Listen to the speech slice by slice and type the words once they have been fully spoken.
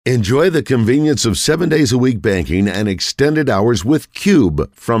Enjoy the convenience of 7 days a week banking and extended hours with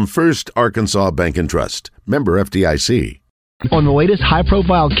Cube from First Arkansas Bank and Trust. Member FDIC. On the latest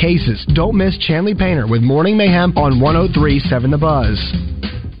high-profile cases, don't miss Chanley Painter with Morning Mayhem on 103.7 The Buzz.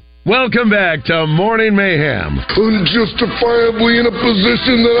 Welcome back to Morning Mayhem. Unjustifiably in a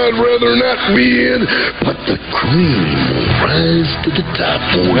position that I'd rather not be in, but the cream will rise to the top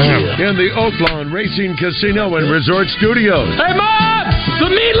for you. In the Oaklawn Racing Casino and Resort Studios. Hey, Mom! The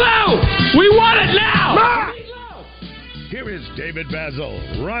meatloaf! We want it now! Mom! Here is David Basil,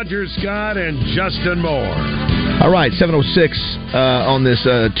 Roger Scott, and Justin Moore. All right, 7:06 on this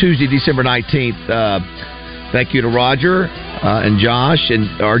Tuesday, December 19th. Thank you to Roger and Josh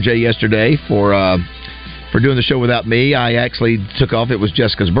and RJ yesterday for doing the show without me. I actually took off. It was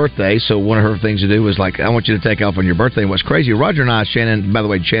Jessica's birthday, so one of her things to do was like, I want you to take off on your birthday. And what's crazy, Roger and I, Shannon, by the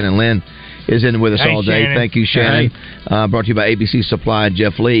way, Shannon Lynn is in with us all day. Shannon. Thank you, Shannon. Brought to you by ABC Supply and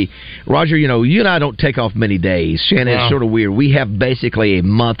Jeff Lee. Roger, you and I don't take off many days. Shannon, It's sort of weird. We have basically a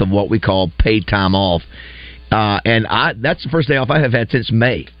month of what we call paid time off. And that's the first day off I have had since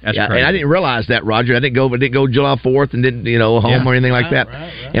May. That's crazy. And I didn't realize that, Roger. I didn't go July 4th and didn't home or anything like that.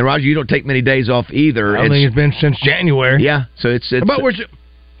 Right. And Roger, you don't take many days off either. I think it's been since January. Yeah, so it's but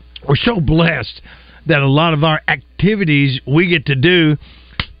we're so blessed that a lot of our activities we get to do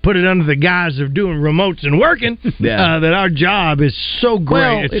put it under the guise of doing remotes and working. That our job is so great.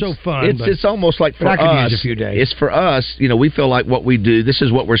 Well, it's so fun. It's almost like for I could us. use a few days. It's for us. We feel like what we do. This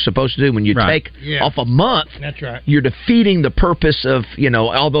is what we're supposed to do. When you take off a month, that's right. You're defeating the purpose of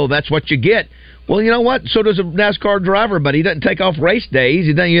Although that's what you get. Well, you know what? So does a NASCAR driver, but he doesn't take off race days.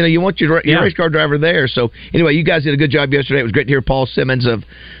 He doesn't, you want your race car driver there. So anyway, you guys did a good job yesterday. It was great to hear Paul Simmons of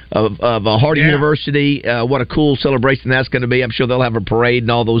Harding University. What a cool celebration that's going to be. I'm sure they'll have a parade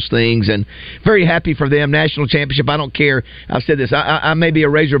and all those things. And very happy for them. National championship. I don't care. I've said this. I may be a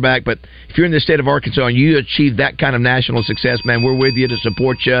Razorback, but if you're in the state of Arkansas and you achieve that kind of national success, man, we're with you to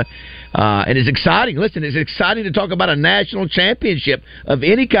support you. And it's exciting. Listen, it's exciting to talk about a national championship of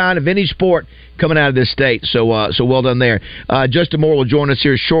any kind, of any sport coming out of this state. So well done there. Justin Moore will join us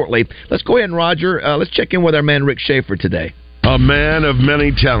here shortly. Let's go ahead and, Roger, let's check in with our man Rick Schaefer today. A man of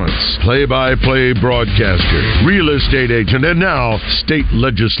many talents, play-by-play broadcaster, real estate agent, and now state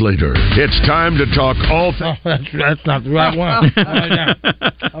legislator. It's time to talk all things. That's not the right one.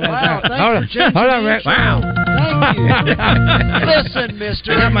 Hold on, Rick. Wow. Thank you. Listen,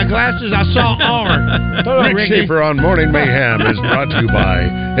 mister. I got my glasses. I saw R. Hold on, Rick Ricky. Schaefer on Morning Mayhem is brought to you by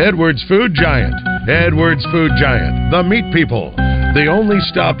Edwards Food Giant. Edwards Food Giant, the meat people. The only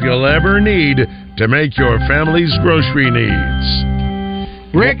stop you'll ever need to make your family's grocery needs.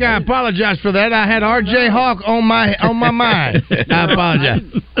 Rick, I apologize for that. I had R.J. Hawk on my mind. I apologize.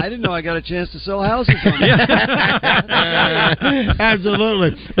 I didn't know I got a chance to sell houses on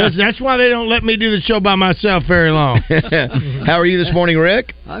Absolutely. That's why they don't let me do the show by myself very long. How are you this morning,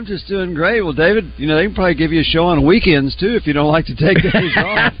 Rick? I'm just doing great. Well, David, they can probably give you a show on weekends, too, if you don't like to take days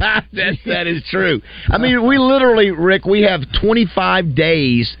off. That is true. I mean, we literally, Rick, we have 25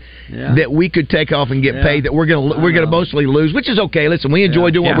 days that we could take off and get paid that we're gonna mostly lose, which is okay. Listen, we enjoy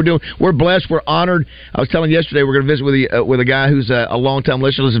doing what we're doing. We're blessed. We're honored. I was telling you yesterday we're going to visit with a guy who's a long-time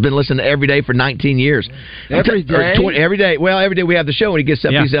listener who's been listening every day for 19 years. Every day? Every day. Well, every day we have the show, and he gets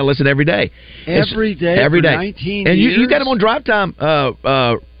up and he's there listening every day. Every day? Every day. 19 and years? you got him on drive time,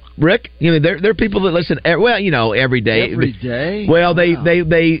 Rick. There are people that listen. Every day. Every day. Well, they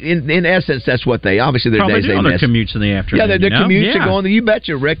in essence that's what they obviously their probably days they on their miss. commutes in the afternoon. Yeah, their commutes are going. You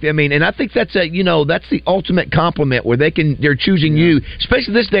betcha, Rick. I mean, and I think that's that's the ultimate compliment where they're choosing you,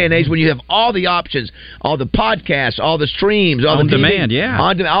 especially this day and age when you have all the options, all the podcasts, all the streams, all on the demand,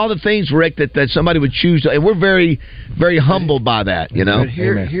 all the things, Rick, that somebody would choose, and we're very, very humbled by that. But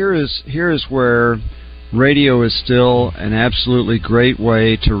here is where radio is still an absolutely great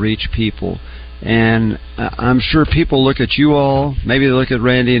way to reach people. And I'm sure people look at you all, maybe they look at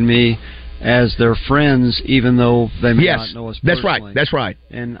Randy and me, as their friends, even though they may not know us personally. That's right.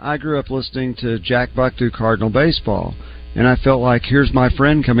 And I grew up listening to Jack Buck do Cardinal baseball. And I felt like, here's my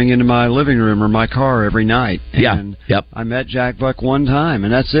friend coming into my living room or my car every night. And I met Jack Buck one time,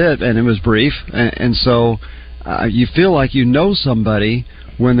 and that's it. And it was brief. And so you feel like you know somebody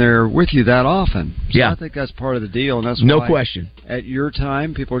when they're with you that often. So I think that's part of the deal, and that's no why question. At your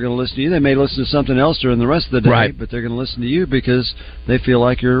time, people are going to listen to you. They may listen to something else during the rest of the day, but they're going to listen to you because they feel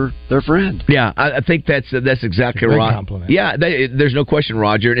like you're their friend. Yeah, I think that's exactly right. Compliment. Yeah, there's no question,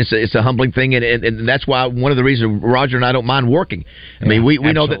 Roger, and it's a humbling thing, and that's why one of the reasons Roger and I don't mind working. I mean, we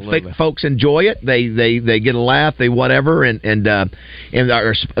know that folks enjoy it. They get a laugh, they whatever, and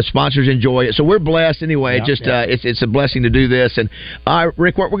our sponsors enjoy it. So we're blessed anyway. Just it's a blessing to do this. And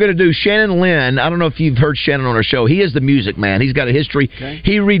Rick, what we're going to do, Shannon Lynn, I don't know if you've heard Shannon on our show. He is the music man. He's got a history. Okay.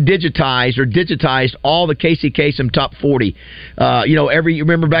 He digitized all the Casey Kasem top 40. You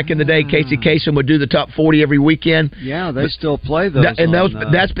remember back in the day, Casey Kasem would do the top 40 every weekend. Yeah, they still play those.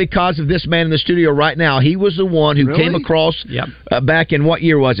 That's because of this man in the studio right now. He was the one who came across back in what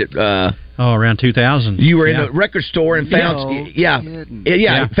year was it? Around 2000. You were in a record store and found,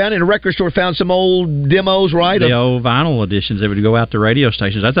 found in a record store, found some old demos, right? The old vinyl editions. They would go out to radio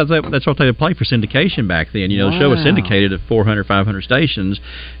stations. That's what they would play for syndication back then. The show was syndicated at 400, 500 stations,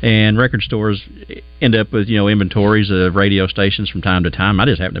 and record stores end up with inventories of radio stations from time to time. I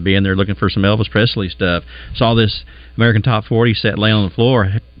just happened to be in there looking for some Elvis Presley stuff. Saw this American Top 40 set laying on the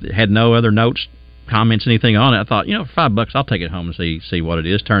floor. Had no other notes, comments, anything on it. I thought, for $5, I'll take it home and see what it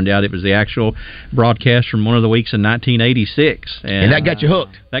is. Turned out it was the actual broadcast from one of the weeks in 1986. And that got you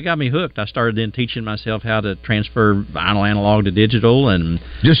hooked? That got me hooked. I started then teaching myself how to transfer vinyl analog to digital. And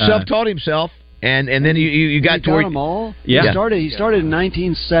just self-taught himself. And then you got to where them all. Yeah. He started in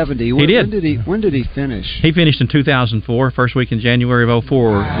 1970. He did. When did he finish? He finished in 2004, first week in January of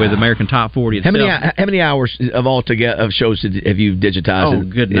 2004 with American Top 40 itself. How many hours of shows have you digitized? Oh,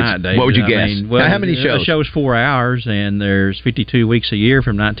 good night, David. What would you guess? How many shows? The show's 4 hours, and there's 52 weeks a year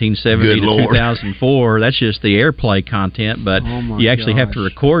from 1970 to 2004. That's just the airplay content, but you actually have to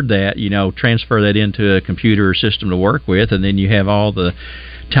record that, transfer that into a computer or system to work with, and then you have all the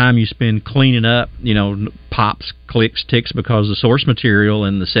time you spend cleaning up, pops, clicks, ticks, because the source material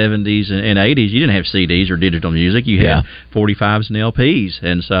in the 70s and 80s, you didn't have CDs or digital music. You had 45s and LPs,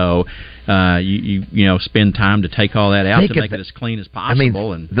 and so you spend time to take all that out to make it as clean as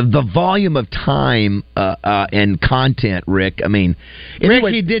possible. I mean, the volume of time and content, Rick. I mean, Rick,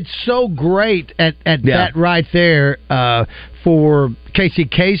 he did so great at that right there for Casey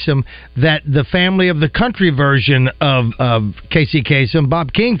Kasem that the Family of the Country version of Casey Kasem,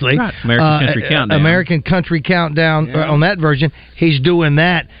 Bob Kingsley, American Country Countdown on that version, he's doing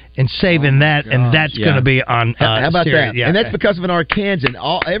that and saving that, and that's going to be on. How about series. that? Yeah. And that's because of an Arkansan.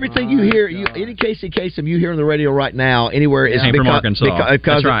 Everything you hear, any Casey Kasem you hear on the radio right now, anywhere, is from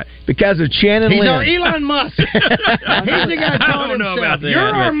Arkansas. Because of Shannon He's Lynn. on Elon Musk. He's the guy calling himself. You're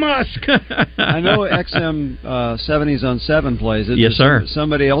our Musk. I know XM 70s on 7 plays it. Yes, sir.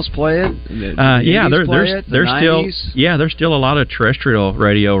 Somebody else play it? There's still a lot of terrestrial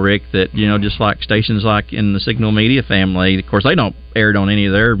radio, Rick, that just like stations like in the Signal Media family. Of course, they don't air it on any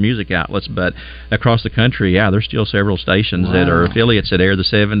of their music outlets, but across the country, there's still several stations that are affiliates that air the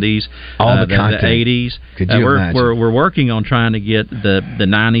 70s, all the 80s. We're working on trying to get the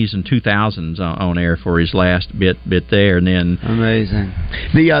 90s and 2000s on air for his last bit there, and then amazing.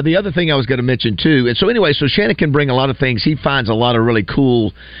 The other thing I was going to mention too, and so Shannon can bring a lot of things. He finds a lot of really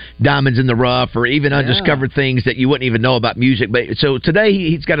cool diamonds in the rough, or even undiscovered things that you wouldn't even know about music. But so today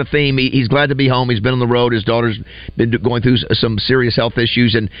he's got a theme. He's glad to be home. He's been on the road. His daughter's been going through some serious health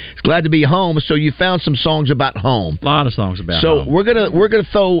issues, and he's glad to be home. So you found some songs about home. A lot of songs about home. So we're gonna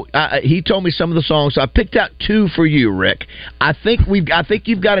throw. He told me some of the songs. So I picked out 2 for you, Rick. I think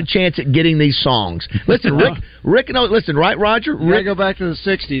you've got a chance at getting these songs. Listen, Rick. No, listen, right, Roger? Rick, go back to the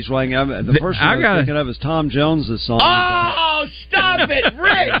 60s. The first one I was thinking of is Tom Jones' song. Oh, stop it,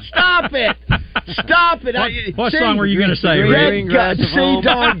 Rick! Stop it! Stop it! What song were you going to say, Rick?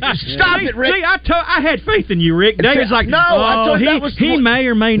 Stop it, Rick! See, I had faith in you, Rick. David's like, he may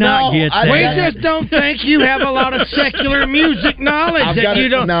or may not get that. We just don't think you have a lot of secular music knowledge that you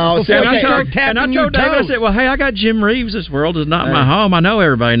don't. No, and I told David, I said, well, hey, I got Jim Reeves. This world is not my home. I know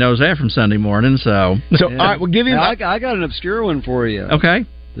everybody knows that from Sunday morning. So all right, we'll give him. I got an obscure one for you. Okay.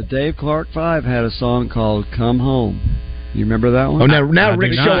 The Dave Clark 5 had a song called "Come Home." You remember that one? Oh, now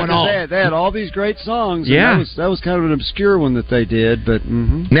Rick's showing off. They had all these great songs. And that was kind of an obscure one that they did, but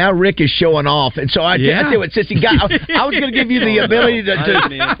now Rick is showing off, and so I tell you what, since I was going to give you the ability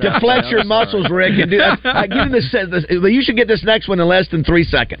to flex your muscles, Rick, and do that. I give him this. You should get this next one in less than 3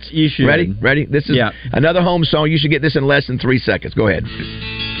 seconds. You should. Ready? This is another home song. You should get this in less than 3 seconds. Go ahead.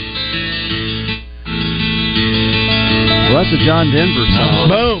 Well, that's a John Denver song.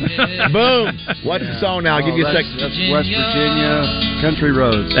 Boom. What's the song now? I'll give you a second. That's West Virginia Country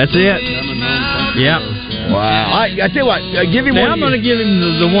Roads. That's it. Coming home. Yeah. Wow. I tell you what. Give him one. I'm going to give him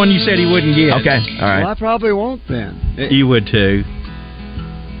the one you said he wouldn't get. Okay. All right. Well, I probably won't then. You would too.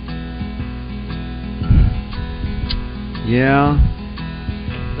 Yeah.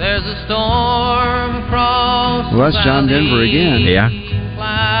 There's a storm across. Well, that's John Denver again. Yeah.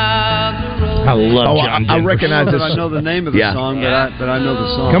 I love John Denver. I recognize this. I know the name of the song, but I know the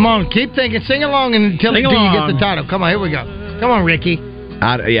song. Come on, keep thinking. Sing along until you get the title. Come on, here we go. Come on, Ricky.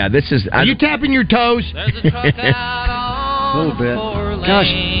 This is. Are you tapping your toes? A little bit. Gosh,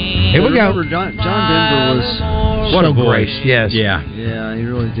 here we go. John Denver was what a voice. Yes. Yeah, he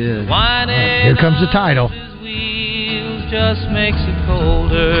really did. Here comes the title. Just makes it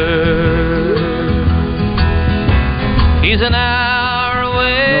colder. He's an hour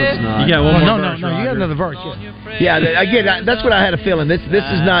away. No, it's not. You got one more No. verse, You got another verse. Yeah, again, that's what I had a feeling. This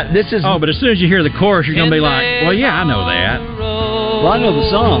is not. This is. Oh, but as soon as you hear the chorus, you're going to be like, well, yeah, I know that. Well, I know the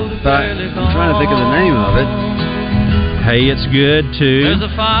song, but I'm trying to think of the name of it. Hey, it's good too. There's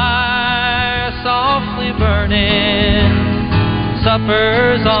a fire softly burning.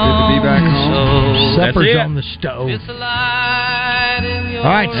 Supper's on. Good to be back home. Supper's on the stove. It's a light in your All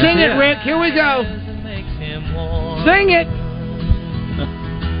right, sing it, Rick. Here we go. Sing it.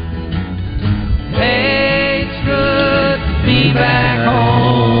 Hey, it's good to be back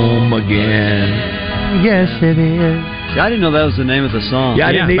home again. Yes, it is. See, I didn't know that was the name of the song. Yeah,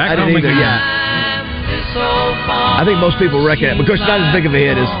 I didn't either. Yeah. I think most people recognize it because it's not as big of a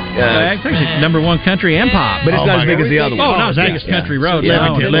hit as. I think it's #1 country and pop, but it's not as big as the other one. Oh, no, it's biggest country road.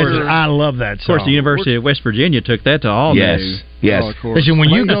 I love that song. Of course, the University of West Virginia took that to all news. Yes. Oh, of course. Listen, when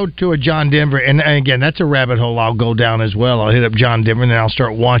you go to a John Denver, and again, that's a rabbit hole I'll go down as well. I'll hit up John Denver, and then I'll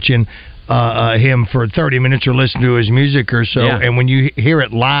start watching him for 30 minutes or listen to his music or so. Yeah. And when you hear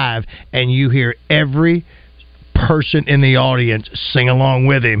it live, and you hear every person in the audience sing along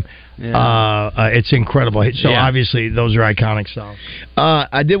with him, it's incredible. So obviously, those are iconic songs.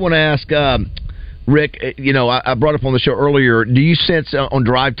 I did want to ask. Rick, I brought up on the show earlier, do you sense on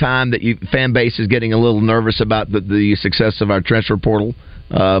drive time that fan base is getting a little nervous about the success of our transfer portal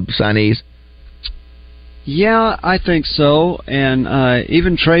signees? Yeah, I think so. And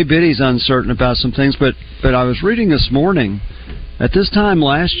even Trey Biddy's uncertain about some things. But I was reading this morning, at this time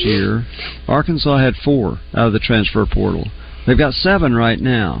last year, Arkansas had 4 out of the transfer portal. They've got 7 right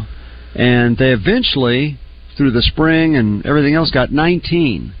now. And they eventually, through the spring and everything else, got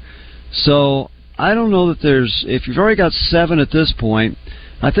 19. So I don't know that if you've already got 7 at this point,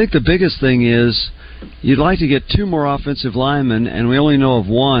 I think the biggest thing is you'd like to get 2 more offensive linemen, and we only know of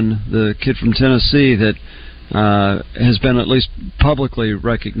one, the kid from Tennessee, that has been at least publicly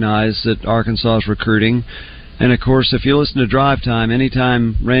recognized that Arkansas is recruiting. And, of course, if you listen to Drive Time,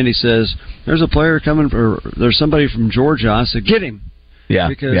 anytime Randy says, there's a player coming, or there's somebody from Georgia, I said, get him. Yeah,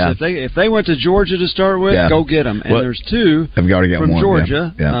 because if they went to Georgia to start with, go get them. And there's 2 from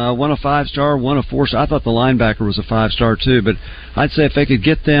Georgia, one a 5-star, one a 4-star. I thought the linebacker was a 5-star too, but I'd say if they could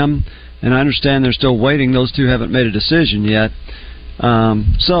get them, and I understand they're still waiting, those 2 haven't made a decision yet.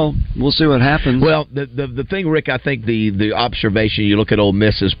 So we'll see what happens. Well, the thing, Rick, I think the observation, you look at Ole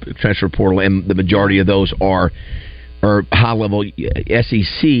Miss's transfer portal, and the majority of those are high-level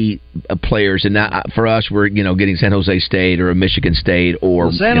SEC players, and not, for us, we're getting San Jose State or a Michigan State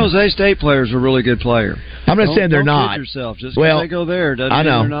or San Jose State players are a really good player. I'm not saying they're not. Kid yourself. Just because they go there doesn't mean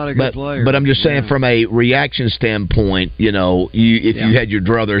they're not a good player. But I'm just saying from a reaction standpoint, if you had your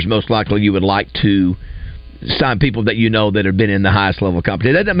druthers, most likely you would like to sign people that that have been in the highest level of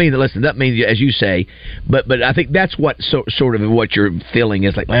competition. That doesn't mean that means, as you say, but I think that's what sort of what you're feeling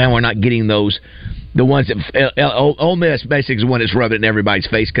is like, man, we're not getting those. The ones that Ole Miss basically is the one that's rubbing it in everybody's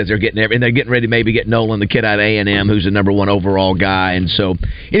face because they're getting ready to maybe get Nolan, the kid out of A&M, who's the #1 overall guy. And so,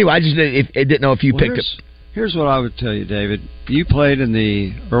 anyway, I just didn't know if you picked up. Here's what I would tell you, David. You played in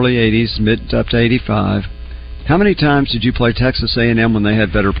the early '80s, mid up to '85. How many times did you play Texas A&M when they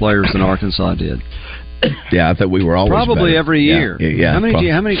had better players than Arkansas did? Yeah, I thought we were always probably better. Every year. Yeah. How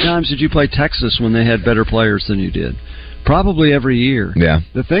many times did you play Texas when they had better players than you did? Probably every year. Yeah.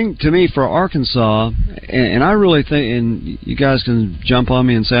 The thing to me for Arkansas, and I really think, and you guys can jump on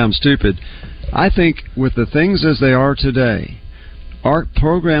me and say I'm stupid, I think with the things as they are today,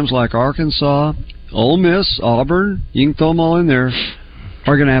 programs like Arkansas, Ole Miss, Auburn, you can throw them all in there,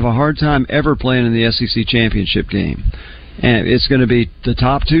 are going to have a hard time ever playing in the SEC championship game. And it's going to be the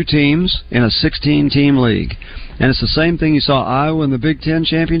top 2 teams in a 16-team league. And it's the same thing you saw Iowa in the Big Ten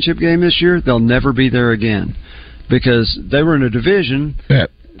championship game this year. They'll never be there again because they were in a division. Yeah.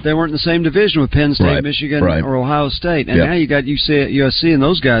 They weren't in the same division with Penn State, Michigan, or Ohio State. And now you got USC and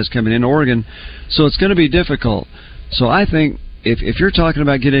those guys coming in, Oregon. So it's going to be difficult. So I think if you're talking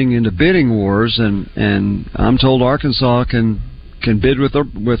about getting into bidding wars, and I'm told Arkansas can bid with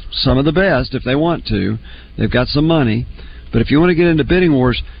some of the best if they want to. They've got some money. But if you want to get into bidding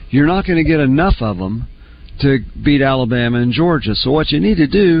wars, you're not going to get enough of them to beat Alabama and Georgia. So what you need to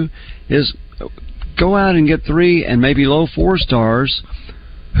do is go out and get 3 and maybe low 4 stars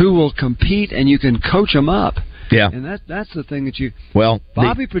who will compete, and you can coach them up. Yeah. And that's the thing that you... Well,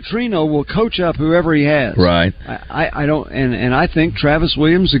 Bobby Petrino will coach up whoever he has. Right. I don't... And I think Travis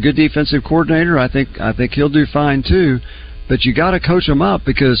Williams, a good defensive coordinator, I think he'll do fine too. But you got to coach them up,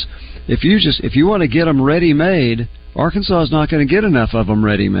 because if you want to get them ready-made... Arkansas is not going to get enough of them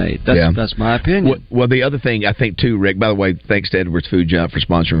ready-made. That's my opinion. Well, the other thing I think too, Rick. By the way, thanks to Edwards Food Giant for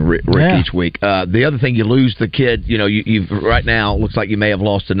sponsoring Rick each week. The other thing, you lose the kid. You know, you've right now it looks like you may have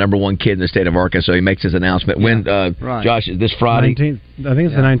lost the number one kid in the state of Arkansas. He makes his announcement when Josh, is this Friday? 19th. I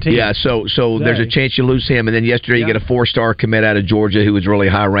think it's the 19th. Yeah, so there's a chance you lose him, and then yesterday you get a 4-star commit out of Georgia who was really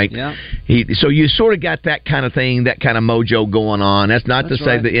high ranked. Yeah. So you sort of got that kind of thing, that kind of mojo going on. That's not to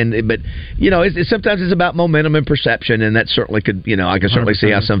say that, but you know, sometimes it's about momentum and perception, and that certainly could, you know, I can certainly 100%.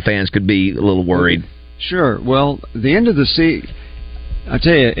 See how some fans could be a little worried. Sure. Well, the end of the season. I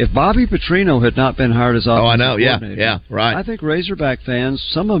tell you, if Bobby Petrino had not been hired as offensive coordinator, right. I think Razorback fans,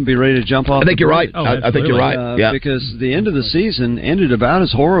 some of them, be ready to jump off. I think you're right. Oh, I think you're right. Because the end of the season ended about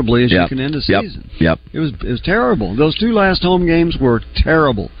as horribly as you can end a season. Yep. It was terrible. Those 2 last home games were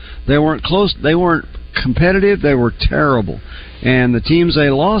terrible. They weren't close. They weren't competitive. They were terrible. And the teams they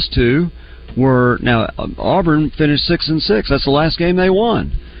lost to were Auburn finished 6-6. That's the last game they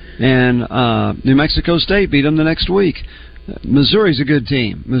won, and New Mexico State beat them the next week. Missouri's a good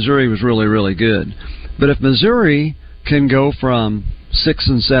team. Missouri was really, really good. But if Missouri can go from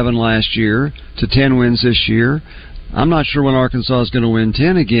 6-7 last year to 10 wins this year, I'm not sure when Arkansas is going to win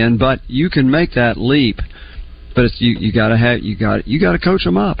 10 again. But you can make that leap. But it's, you got to coach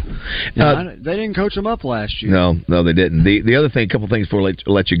them up. They didn't coach them up last year. No, they didn't. The other thing, a couple things before I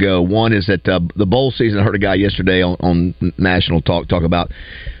let you go. One is that the bowl season. I heard a guy yesterday on national talk about,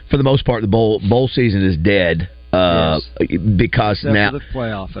 for the most part, the bowl season is dead. Because except now for the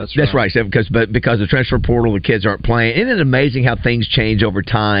playoff. That's right. Because the transfer portal, the kids aren't playing. Isn't it amazing how things change over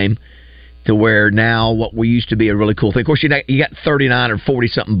time? To where now what we used to be a really cool thing. Of course, you got 39 or 40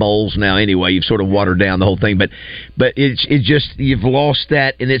 something bowls now. Anyway, you've sort of watered down the whole thing, but it's just you've lost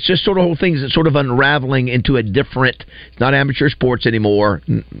that, and it's just sort of whole things that's sort of unraveling into a different. It's not amateur sports anymore,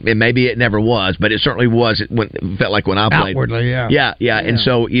 and maybe it never was, but it certainly was. It felt like when I played. Outwardly, yeah. And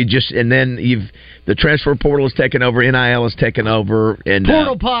so and then the transfer portal is taken over, NIL is taken over, and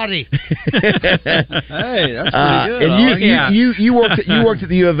portal potty. Hey, that's pretty good. And you worked at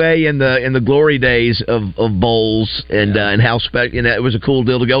the U of A in the glory days of bowls and how special. It was a cool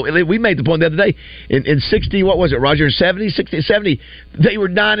deal to go. We made the point the other day in 60. What was it, Roger? In 70, they were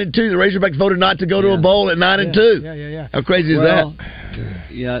 9-2. The Razorbacks voted not to go to a bowl at 9-2. Yeah. How crazy is that?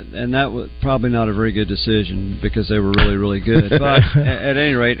 Yeah, and that was probably not a very good decision because they were really, really good. But at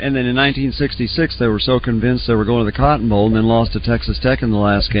any rate, and then in 1966, they were so convinced they were going to the Cotton Bowl and then lost to Texas Tech in the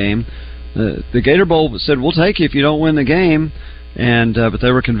last game. The Gator Bowl said, "We'll take you if you don't win the game," and but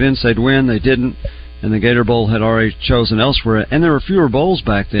they were convinced they'd win. They didn't, and the Gator Bowl had already chosen elsewhere. And there were fewer bowls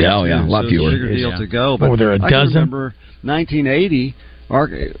back then. Yeah, a lot fewer. It was a bigger deal to go. But were there a dozen? I can remember 1980.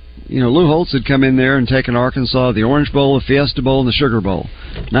 Lou Holtz had come in there and taken Arkansas, the Orange Bowl, the Fiesta Bowl, and the Sugar Bowl.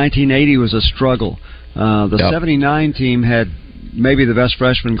 1980 was a struggle. The 79 team had maybe the best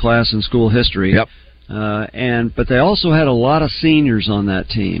freshman class in school history. Yep. But they also had a lot of seniors on that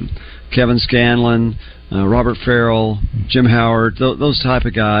team. Kevin Scanlon, Robert Farrell, Jim Howard, those type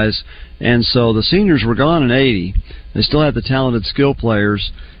of guys. And so the seniors were gone in 80. They still had the talented skill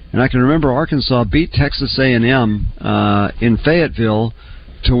players. And I can remember Arkansas beat Texas A&M in Fayetteville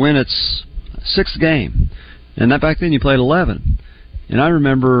to win its 6th game. And that back then you played 11. And I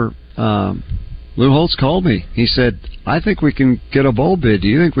remember Lou Holtz called me. He said, "I think we can get a bowl bid. Do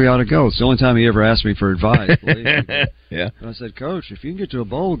you think we ought to go?" It's the only time he ever asked me for advice. Believe me. Yeah. And I said, "Coach, if you can get to a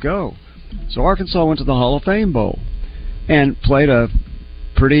bowl, go." So Arkansas went to the Hall of Fame Bowl and played a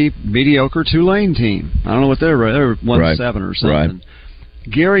pretty mediocre Tulane team. I don't know what they were 1-7 or something. Right.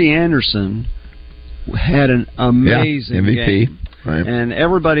 Gary Anderson had an amazing MVP. game. Right. And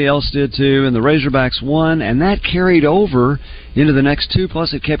everybody else did too, and the Razorbacks won, and that carried over into the next 2,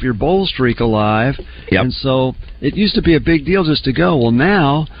 plus it kept your bowl streak alive. Yep. And so it used to be a big deal just to go. Well,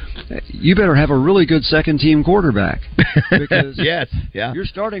 now you better have a really good second-team quarterback. Because your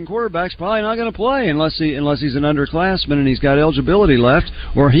starting quarterback's probably not going to play unless he's an underclassman and he's got eligibility left,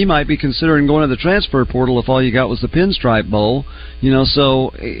 or he might be considering going to the transfer portal if all you got was the Pinstripe Bowl.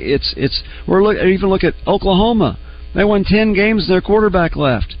 So look at Oklahoma. They won 10 games, their quarterback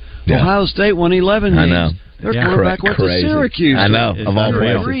left. Yeah. Ohio State won 11 games. I know. Their quarterback went to Syracuse. I know, of all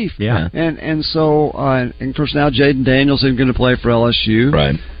places. Yeah. And so, and of course, now Jaden Daniels isn't going to play for LSU.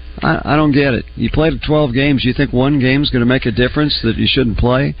 Right. I don't get it. You played 12 games. You think one game's going to make a difference that you shouldn't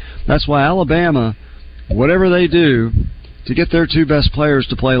play? That's why Alabama, whatever they do, to get their two best players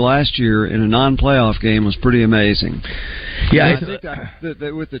to play last year in a non-playoff game was pretty amazing. Yeah, I think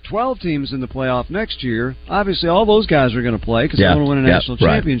that with the 12 teams in the playoff next year, obviously all those guys are going to play because they want to win a national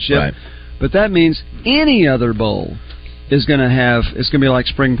championship. Right. But that means any other bowl is going to be like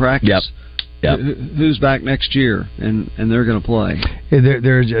spring practice. Yep. Who's back next year, and they're going to play.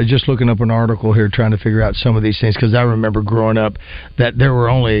 They're just looking up an article here trying to figure out some of these things, because I remember growing up that there were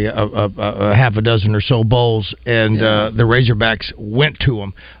only a half a dozen or so bowls, and the Razorbacks went to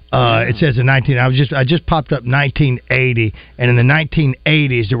them. It says in I just popped up 1980, and in the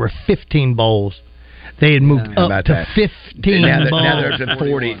 1980s there were 15 bowls. They had moved up to 15 bowls. Now there's a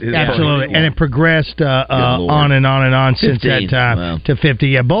 40. Absolutely. And it progressed on and on and on 15. Since that time to 50.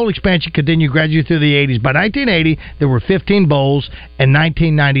 Yeah, bowl expansion continued gradually through the 80s. By 1980, there were 15 bowls, and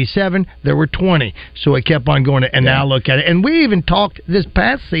 1997, there were 20. So it kept on going. And now look at it. And we even talked this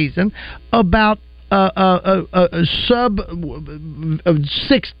past season about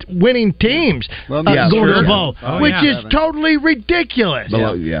six winning teams going to the bowl, which is totally ridiculous.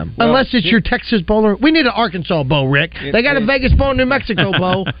 Unless it's your Texas bowler. We need an Arkansas bowl, Rick. They got a Vegas bowl, New Mexico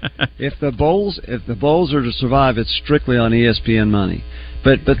bowl. If the bowls are to survive, it's strictly on ESPN money.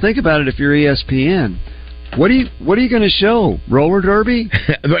 But think about it. If you're ESPN, what are you going to show? Roller derby?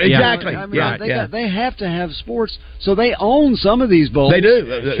 Exactly. I mean, they have to have sports, so they own some of these bowls. They do.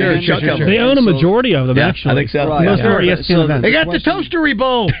 Sure. They own a majority of them. Actually, I think so. Right. They got the Toastery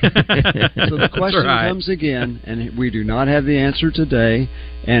Bowl. So the question comes again, and we do not have the answer today.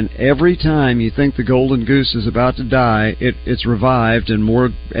 And every time you think the golden goose is about to die, it's revived, and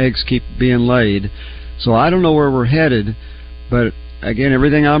more eggs keep being laid. So I don't know where we're headed, but again,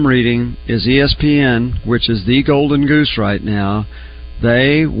 everything I'm reading is ESPN, which is the golden goose right now.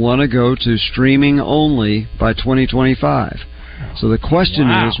 They want to go to streaming only by 2025. So the question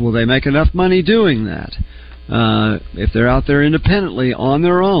is, will they make enough money doing that? If they're out there independently on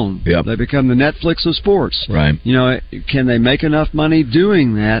their own, they become the Netflix of sports. Right. Can they make enough money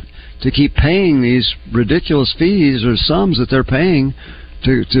doing that to keep paying these ridiculous fees or sums that they're paying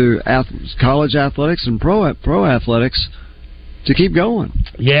to college athletics and pro athletics to keep going?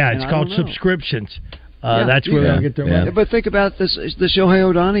 Yeah, it's called subscriptions. That's where they'll get their money. But think about the Shohei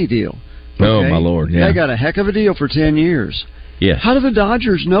Ohtani deal. Oh, my Lord. Yeah. They got a heck of a deal for 10 years. Yes. How do the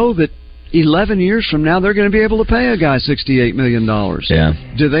Dodgers know that 11 years from now they're going to be able to pay a guy $68 million? Yeah.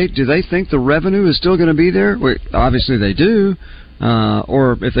 Do they think the revenue is still going to be there? Well, obviously they do.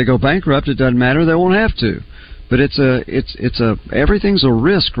 Or if they go bankrupt, it doesn't matter. They won't have to. But everything's a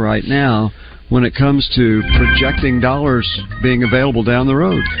risk right now when it comes to projecting dollars being available down the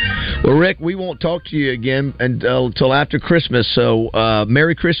road. Well, Rick, we won't talk to you again until after Christmas, so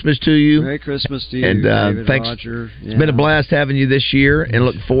Merry Christmas to you. Merry Christmas to you, and David, thanks. Roger. It's been a blast having you this year, and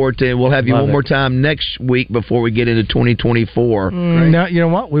look forward to it. We'll have you one more time next week before we get into 2024. No, you know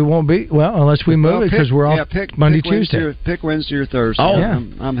what? We won't be, unless we move it, because we're off Monday, Tuesday. Pick Wednesday or Thursday. Oh,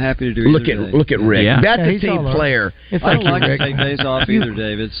 I'm happy to do either Look at Rick. Yeah. That's a team player. I don't like to take days off either,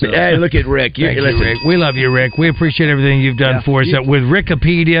 David. So. Hey, look at Rick. Rick. We love you, Rick. We appreciate everything you've done for us with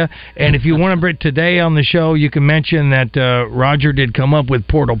Wikipedia. And if you want to bring today on the show, you can mention that Roger did come up with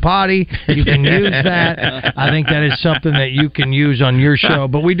Portal Potty. You can use that. I think that is something that you can use on your show.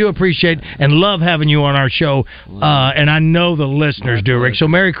 But we do appreciate and love having you on our show. And I know the listeners do, Rick. So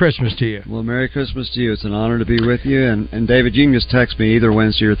Merry Christmas to you. Well, Merry Christmas to you. It's an honor to be with you. And David, you can just text me either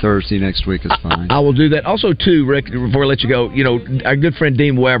Wednesday or Thursday next week. Is fine. I will do that. Also, too, Rick, before I let you go, our good friend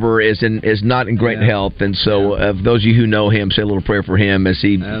Dean Weber is not in great health, and so those of you who know him, say a little prayer for him as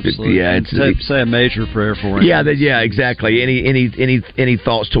he. Absolutely. Say a major prayer for him. Yeah, exactly. Any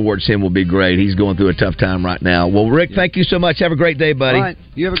thoughts towards him will be great. He's going through a tough time right now. Well, Rick, thank you so much. Have a great day, buddy. All right.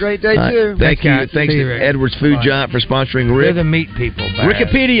 You have a great day too. Thank you. Thanks to Edwards Food Giant for sponsoring Rick. They're the meat people.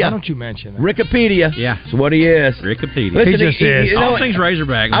 Wikipedia. Why don't you mention that? Wikipedia. Yeah. That's what he is. Wikipedia. Listen, he just is. All things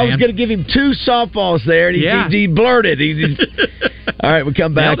Razorback, man. I was going to give him 2 softballs there, and he blurted. All right, we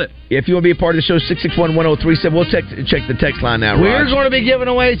come back. If you want to be a part of the show, 661-1037. We'll check the text line now, We're going to be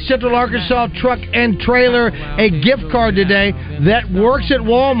giving away Central Arkansas Truck and Trailer a gift card today that works at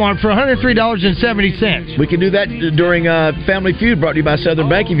Walmart for $103.70. We can do that during Family Feud, brought to you by Southern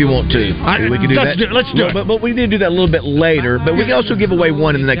Bank, if you want to. We can do that. Let's do it. But we need to do that a little bit later. But we can also give away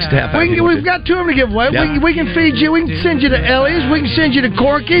one in the next half hour. We've got 2 of them to give away. Yeah. We can feed you. We can send you to Ellie's. We can send you to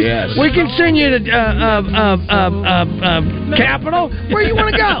Corky's. Yes. We can send you to Capitol. Where you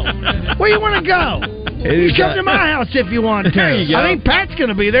want to go? Where you want to go? You come to my house if you want to. I think Pat's going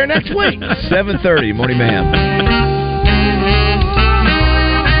to be there next week. 7:30, Morning Mayhem.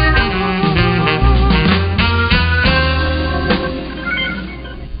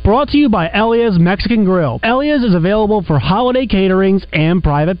 Brought to you by Elia's Mexican Grill. Elia's is available for holiday caterings and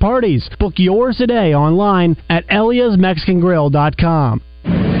private parties. Book yours today online at eliasmexicangrill.com.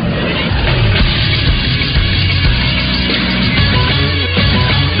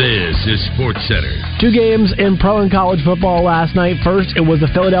 This is Sports Center. 2 games in pro and college football last night. First, it was the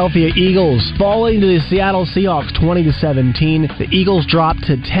Philadelphia Eagles falling to the Seattle Seahawks 20-17. The Eagles dropped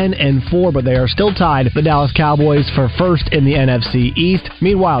to 10-4, but they are still tied with the Dallas Cowboys for first in the NFC East.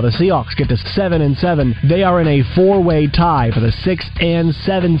 Meanwhile, the Seahawks get to 7-7. They are in a 4-way tie for the 6 and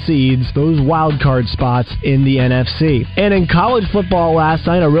 7 seeds, those wild card spots in the NFC. And in college football last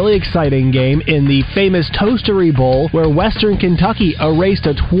night, a really exciting game in the famous Toastery Bowl, where Western Kentucky erased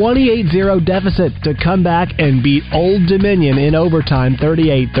a 28-0 deficit to come back and beat Old Dominion in overtime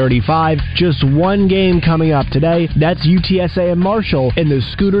 38-35. Just one game coming up today. That's UTSA and Marshall in the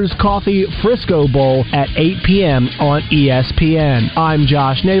Scooters Coffee Frisco Bowl at 8 p.m. on ESPN. I'm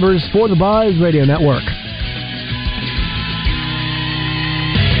Josh Neighbors for the Buzz Radio Network.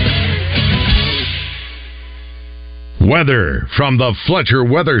 Weather from the Fletcher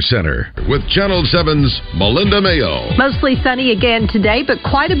Weather Center with Channel 7's Melinda Mayo. Mostly sunny again today, but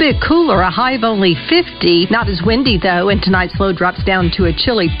quite a bit cooler, a high of only 50. Not as windy, though, and tonight's low drops down to a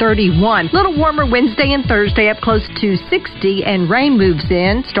chilly 31. A little warmer Wednesday and Thursday, up close to 60, and rain moves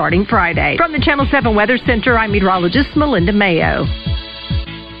in starting Friday. From the Channel 7 Weather Center, I'm meteorologist Melinda Mayo.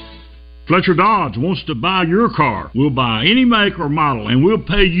 Fletcher Dodge wants to buy your car. We'll buy any make or model, and we'll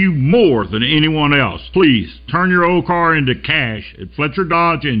pay you more than anyone else. Please, turn your old car into cash at Fletcher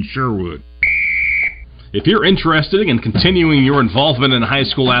Dodge in Sherwood. If you're interested in continuing your involvement in high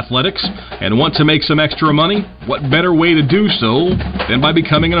school athletics and want to make some extra money, what better way to do so than by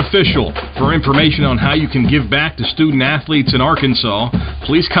becoming an official? For information on how you can give back to student athletes in Arkansas,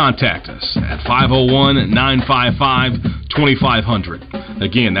 please contact us at 501-955-2500.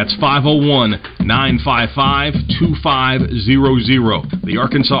 Again, that's 501-955-2500. The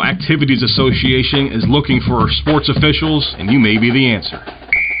Arkansas Activities Association is looking for sports officials, and you may be the answer.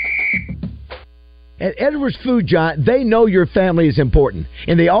 At Edwards Food Giant, they know your family is important,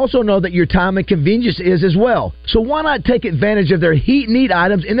 and they also know that your time and convenience is as well. So why not take advantage of their heat and eat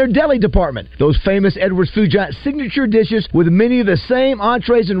items in their deli department? Those famous Edwards Food Giant signature dishes with many of the same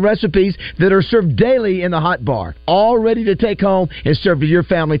entrees and recipes that are served daily in the hot bar, all ready to take home and serve to your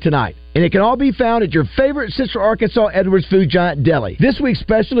family tonight. And it can all be found at your favorite Central Arkansas Edwards Food Giant deli. This week's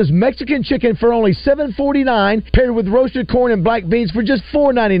special is Mexican chicken for only $7.49, paired with roasted corn and black beans for just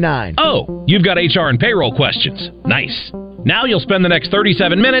 $4.99. Oh, you've got HR and payroll questions. Nice. Now you'll spend the next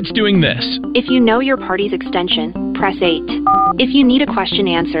 37 minutes doing this. If you know your party's extension, press 8. If you need a question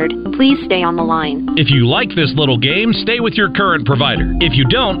answered, please stay on the line. If you like this little game, stay with your current provider. If you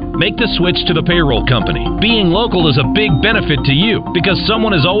don't, make the switch to the payroll company. Being local is a big benefit to you because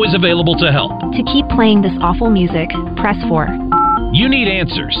someone is always available to help. To keep playing this awful music, press 4. You need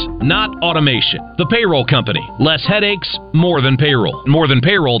answers, not automation. The payroll company. Less headaches, more than payroll.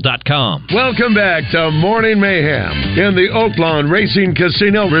 Morethanpayroll.com. Welcome back to Morning Mayhem in the Oaklawn Racing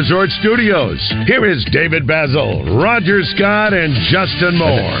Casino Resort Studios. Here is David Basil, Roger Scott, and Justin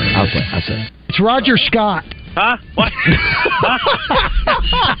Moore. I'll say. It's Roger Scott. Huh? What?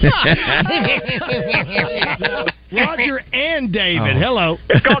 Roger and David. Oh. Hello.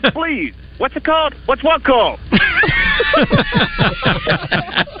 It's called Please. What's it called? What's what called?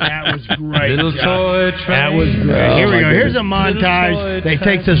 That was great. Little toy train. That was great. Here we go. Here's a montage that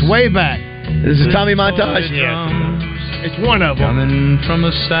takes us way back. This is Tommy Montage? Yes. It's one of them. Coming from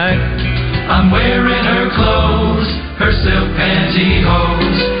the sack. I'm wearing her clothes, her silk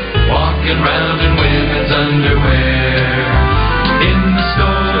pantyhose. Walking round in women's underwear. In the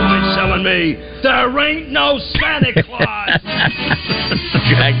store. Somebody's telling me there ain't no Santa Claus.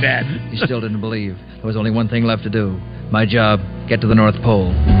 Like that. You still didn't believe. There was only one thing left to do. My job, get to the North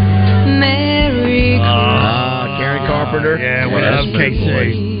Pole. Merry Christmas. Karen Carpenter. Yeah, we love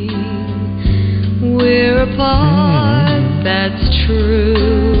KC. We're apart, that's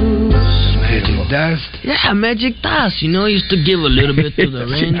true. Magic dust? Yeah, magic dust. You know, used to give a little bit to the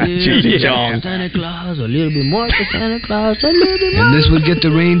reindeer. Santa Claus, a little bit more to Santa Claus, a little bit more. And this would get the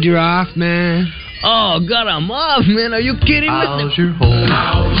reindeer off, man. Oh, got them off, man. Are you kidding me? How's your home?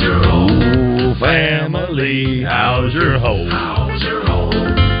 How's your home? Family, how's your home? How's your home?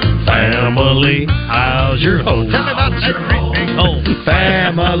 Family, how's your home? Tell me about that great big home.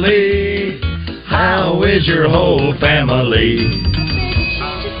 Family, how is your whole family?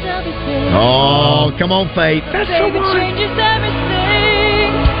 Oh, come on, Faith. That's the one. Changes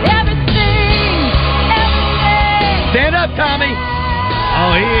everything. Stand up, Tommy.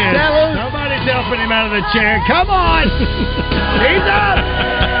 Oh, he is. Salute. Nobody's helping him out of the chair. Come on. He's up.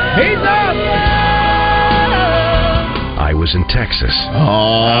 He's up! I was in Texas.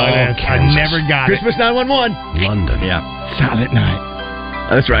 I never got Christmas 911. London. Yeah. Silent Night.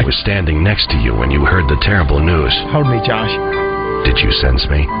 That's right. I was standing next to you when you heard the terrible news. Hold me, Josh. Did you sense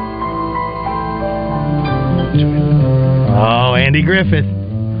me? Oh, Andy Griffith.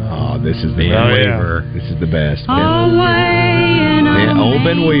 Oh, this is the Ben Weaver. This is the best. Yeah, old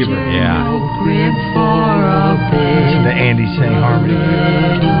Ben Weaver. Yeah. Listen to Andy sing harmony.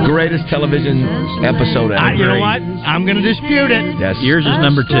 Greatest television episode ever. You know what? I'm going to dispute it. Yes. Yours is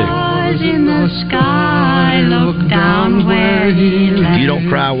number 2. In the sky, look down where he If you don't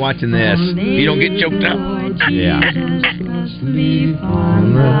cry watching this, if you don't get choked up. Yeah.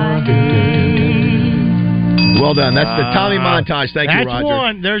 Well done. That's the Tommy montage. Thank you, Roger. That's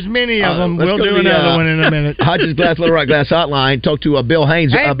one. There's many of them. Let's We'll go do to the, another one in a minute. Hodges Glass, Little Rock Glass Hotline. Talk to Bill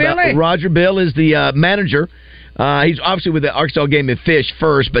Haynes. Hey, Billy. Roger Bill is the manager. He's obviously with the Arkansas Game and Fish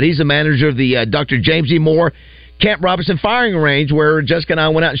first, but he's the manager of the Dr. James E. Moore Camp Robinson Firing Range, where Jessica and I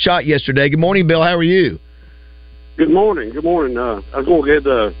went out and shot yesterday. Good morning, Bill. How are you? Good morning. Good morning. I was going to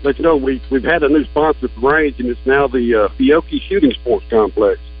go ahead let you know we've had a new sponsor for the range, and it's now the Fiocchi Shooting Sports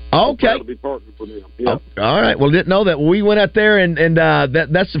Complex. Okay. To be partnered with them. Yeah. Oh, all right. Well, didn't know that. We went out there, and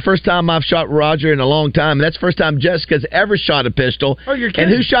that's the first time I've shot Roger in a long time. And that's the first time Jessica's ever shot a pistol. Oh, you're kidding.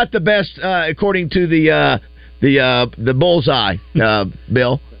 And who shot the best according to the bullseye,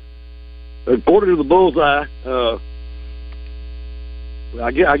 Bill? According to the bullseye,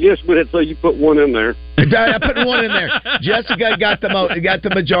 I guess we'd have to say you put one in there. I put one in there. Jessica got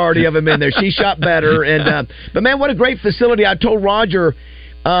the majority of them in there. She shot better, but man, what a great facility! I told Roger,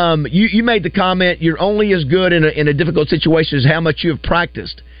 you made the comment you're only as good in a difficult situation as how much you have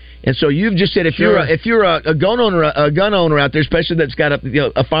practiced, and so you've just said if you're a gun owner out there, especially that's got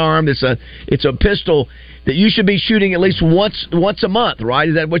a firearm, it's a pistol, that you should be shooting at least once a month, right?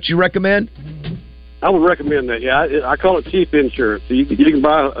 Is that what you recommend? I would recommend that. Yeah, I call it cheap insurance. You can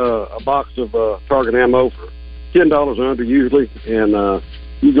buy a box of target ammo for $10 and under usually, and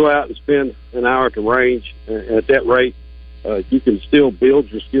you go out and spend an hour at the range. And at that rate, you can still build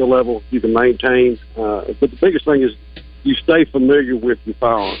your skill level. You can maintain. But the biggest thing is you stay familiar with your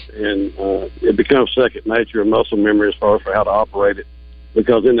firearm, and it becomes second nature and muscle memory as far as for how to operate it.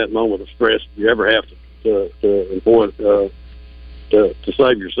 Because in that moment of stress, if you ever have to employ it, to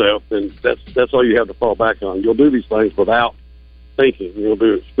save yourself, then that's all you have to fall back on. You'll do these things without thinking. You'll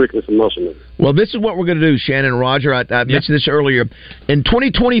do it strictly for muscle memory. Well, this is what we're going to do, Shannon and Roger. I mentioned this earlier. In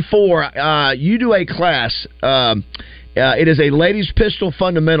 2024, you do a class. It is a ladies' pistol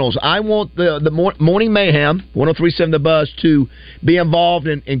fundamentals. I want the Morning Mayhem, 103.7 The Buzz, to be involved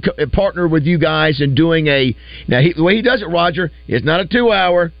and partner with you guys in doing the way he does it, Roger, is not a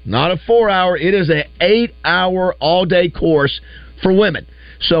 2-hour, not a 4-hour. It is an 8-hour all-day course for women.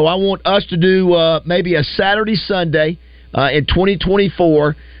 So I want us to do maybe a Saturday, Sunday in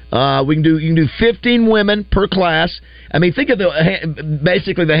 2024. You can do 15 women per class. I mean, think of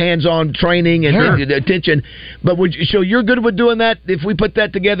basically the hands-on training and the attention. But so you're good with doing that if we put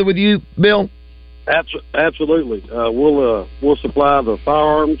that together with you, Bill? Absolutely. We'll supply the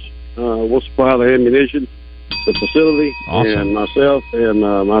firearms. We'll supply the ammunition, the facility, awesome. And myself and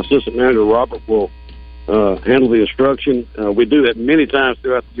my assistant manager Robert will handle the instruction. We do that many times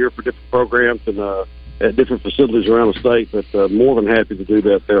throughout the year for different programs and at different facilities around the state, but more than happy to do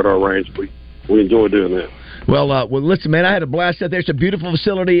that there at our range. We enjoy doing that. Well, listen, man, I had a blast out there. It's a beautiful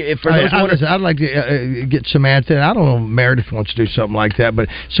facility. I'd like to get Samantha. I don't know if Meredith wants to do something like that, but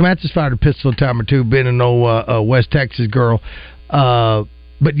Samantha's fired a pistol a time or two, being an old West Texas girl.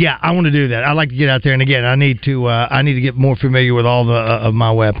 But yeah, I want to do that. I like to get out there, and again, I need to get more familiar with all of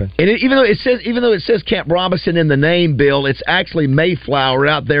my weapons. And even though it says Camp Robinson in the name, Bill, it's actually Mayflower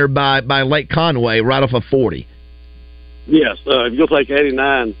out there by Lake Conway, right off of 40. Yes, if you'll take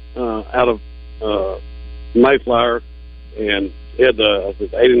 89 out of Mayflower and head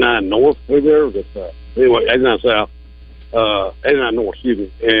 89 north through there. Anyway, 89 south, 89 north, excuse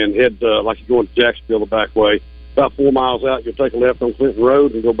me, and head like you're going to Jacksonville the back way. About 4 miles out, you'll take a left on Clinton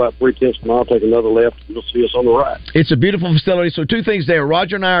Road and go about 3/10 of a mile, take another left, and you'll see us on the right. It's a beautiful facility. So 2 things there.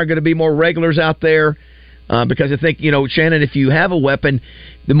 Roger and I are going to be more regulars out there because I think, Shannon, if you have a weapon,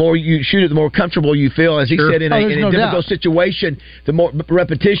 the more you shoot it, the more comfortable you feel. As he said, in a difficult situation, the more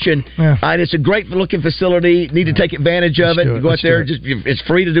repetition. Yeah. And it's a great-looking facility. Need to take advantage of it. Go out there. It's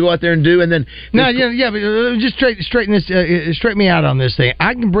free to go out there and do. And then but just straighten me out on this thing.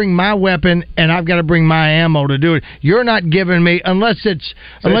 I can bring my weapon, and I've got to bring my ammo to do it. You're not giving me unless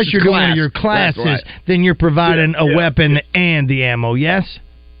you're doing one of your classes. Right. Then you're providing a weapon and the ammo. Yes.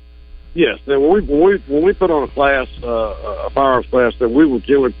 Yes. Then when we put on a class, a firearms class, then we will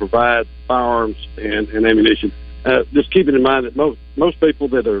generally provide firearms and ammunition. Just keeping in mind that most people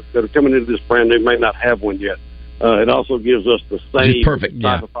that are coming into this brand new may not have one yet. It also gives us the same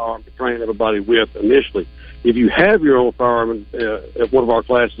type of firearm to train everybody with initially. If you have your own firearm at one of our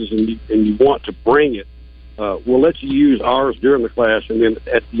classes and you want to bring it, we'll let you use ours during the class, and then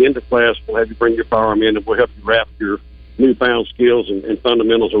at the end of class, we'll have you bring your firearm in, and we'll help you wrap your newfound skills and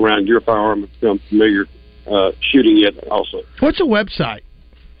fundamentals around your firearm and become familiar shooting it also. What's a website?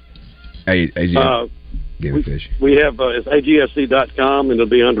 We have it's agsc.com, and it'll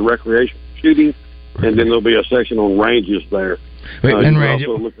be under recreation shooting, and then there'll be a section on ranges there. You can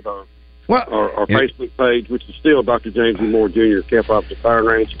also look at our Facebook page, which is still Dr. James E. Moore Jr. Camp Officer Fire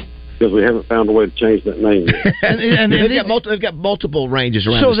Range, because we haven't found a way to change that name yet. and they've got multiple ranges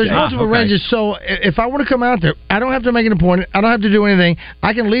around. So there's multiple ranges. So if I want to come out there, I don't have to make an appointment. I don't have to do anything.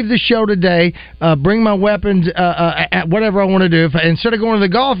 I can leave the show today, bring my weapons, at whatever I want to do. Instead of going to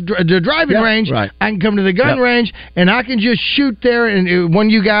the driving range, I can come to the gun range, and I can just shoot there. And one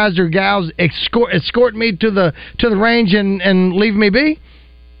of you guys or gals escort me to the range and leave me be.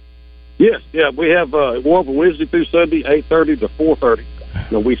 Yes, we have one from Wednesday through Sunday, 8:30 to 4:30.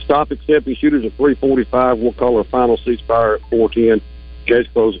 Now, we stop accepting shooters at 3:45. We'll call our final ceasefire at 4:10. Gates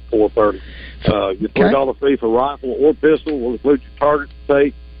close at 4:30. Your $3 fee for rifle or pistol will include your target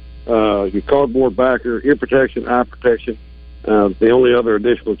tape, your cardboard backer, ear protection, eye protection. The only other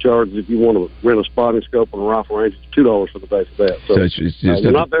additional charge is if you want to rent a spotting scope on a rifle range, it's $2 for the base of that. So we're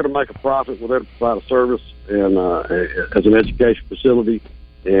not there to make a profit. We're there to provide a service and as an education facility.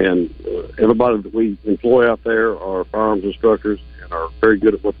 And everybody that we employ out there are firearms instructors and are very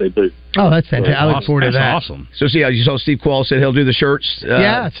good at what they do. Oh, that's fantastic. I look forward to that. That's awesome. So, you saw Steve Quall said he'll do the shirts?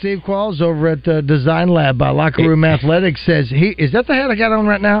 Yeah, Steve Quall's over at Design Lab by Locker Room Athletics says is that the hat I got on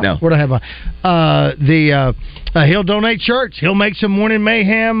right now? No. What do I have on? He'll donate shirts. He'll make some Morning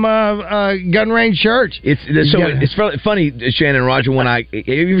Mayhem gun range shirts. It's funny, Shannon and Roger, when have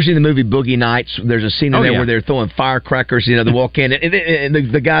you ever seen the movie Boogie Nights? There's a scene in there where they're throwing firecrackers, they walk in, and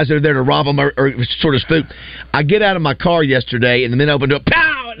the guys that are there to rob them are sort of spooked. I get out of my car yesterday, and the men opened up,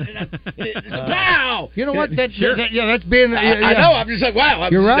 pow! Pow! You know what? That's been. I know. I'm just like, wow.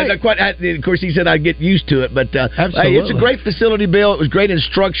 You're right. Of course, he said I'd get used to it, but absolutely. It's a great facility, Bill. It was great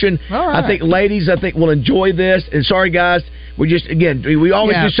instruction. All right. I think ladies, will enjoy this. And sorry, guys, we just we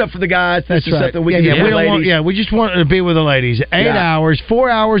always do stuff for the guys. This is something we can do for the ladies. We just want to be with the ladies. 8 hours, 4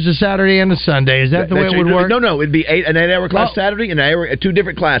 hours a Saturday and a Sunday. Is that the way it would work? No. It'd be an 8-hour class Saturday and an hour, 2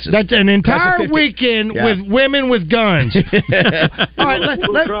 different classes. That's an entire weekend with women with guns. All right,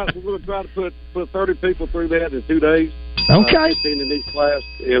 we're going to try to put 30 people through that in 2 days. Okay. 15 in each class,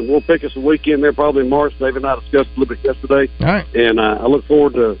 and we'll pick us a weekend there probably in March. David and I discussed a little bit yesterday. All right. And I look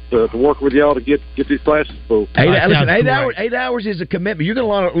forward to working with y'all to get these classes full. 8 hours is a commitment. You're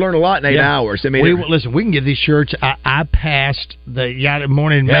going to learn a lot in 8 hours. Listen, we can get these shirts. I passed the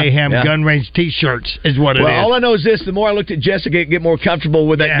Morning Mayhem gun range T-shirts is what it is. All I know is this: the more I looked at Jessica get more comfortable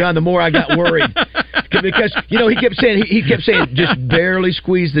with that gun, the more I got worried. Because he kept saying just barely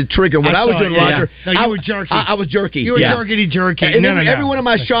squeeze the trigger. When I was doing Roger, you were jerky. I was jerky. You were jerky. And every one of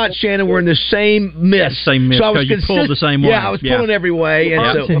my shots, Shannon, were in the same miss. Same miss. So I was you pulled the same way. Yeah, I was pulling every way.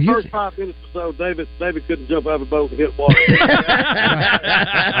 The first 5 minutes or so, David couldn't jump out of a boat and hit water.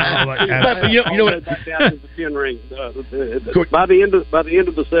 But you know what? Back down to the 10 ring. By the end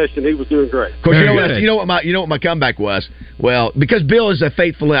of the session, he was doing great. Of course, you know what my comeback was? Well, because Bill is a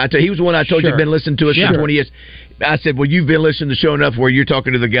faithful. He was the one I told you had been listening to us for 20 years. I said, well, you've been listening to the show enough where you're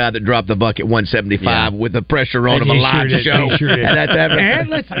talking to the guy that dropped the buck at 175 with the pressure on him, a live show.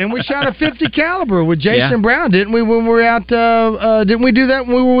 And we shot a 50 caliber with Jason Brown, didn't we? When we were out, didn't we do that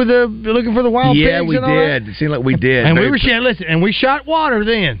when we were with looking for the wild pigs? Yeah, we did. It seemed like we did. And we were and we shot water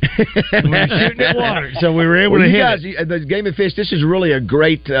then. We were shooting at water, so we were able to hit it. The Game and Fish. This is really a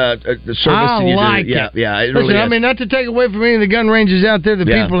great service. I like it. Yeah, it really is. I mean, not to take away from any of the gun ranges out there that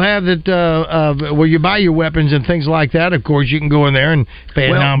people have that where you buy your weapons and things like that. Of course, you can go in there and pay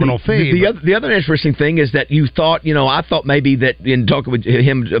a nominal fee. The other interesting thing is that you thought, I thought maybe that in talking with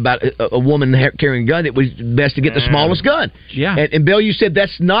him about a woman carrying a gun, it was best to get the smallest gun. Yeah. And Bill, you said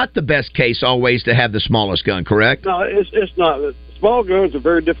that's not the best case always to have the smallest gun, correct? No, it's not. Small guns are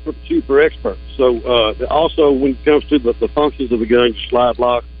very difficult to shoot for experts. So also when it comes to the functions of the gun, your slide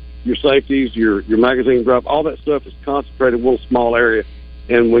lock, your safeties, your magazine drop, all that stuff is concentrated in one small area.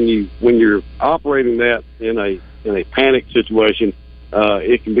 And when you're operating that in a panic situation,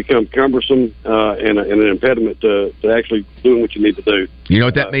 it can become cumbersome and an impediment to actually doing what you need to do. You know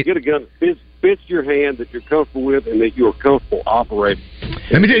what that means? Get a gun that fits your hand, that you're comfortable with, and that you're comfortable operating.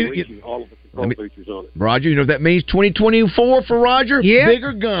 Let me tell you, all of the control features on it. Roger, you know what that means? 2024 for Roger? Yeah.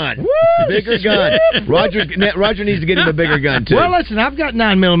 Bigger gun. Woo! Bigger gun. Roger needs to get him a bigger gun, too. Well, listen, I've got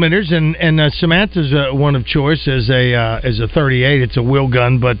 9mm, and Samantha's one of choice as a 38. It's a wheel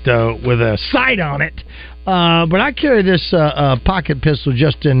gun, but with a sight on it. But I carry this pocket pistol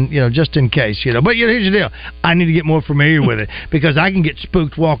just in case, But here's the deal: I need to get more familiar with it because I can get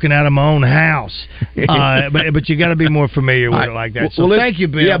spooked walking out of my own house. But you got to be more familiar with it like that. So thank you,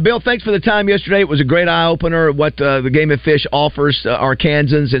 Bill. Yeah, Bill, thanks for the time yesterday. It was a great eye opener. What the Game and Fish offers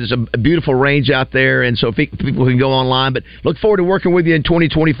Arkansans. It's a beautiful range out there, and so people can go online. But look forward to working with you in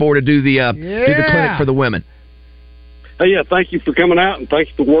 2024 to do the clinic for the women. Hey, yeah, thank you for coming out, and thank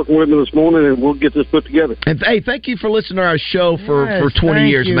you for working with me this morning, and we'll get this put together. And hey, thank you for listening to our show for 20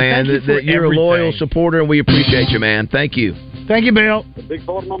 years, man. You're a loyal supporter, and we appreciate you, man. Thank you. Thank you, Bill. A big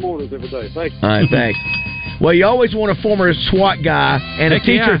part of my mornings every day. Thank you. All right, thanks. Well, you always want a former SWAT guy and a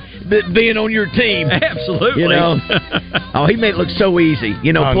teacher being on your team. Absolutely. Oh, he made it look so easy.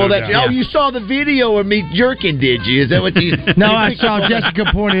 Pull that. Oh, you saw the video of me jerking, did you? Is that what you? No, I saw Jessica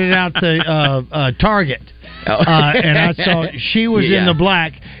pointed out the Target. And I saw she was in the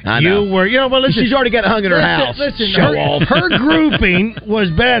black. You were, well, listen. She's already got it hung in her house. Listen, her grouping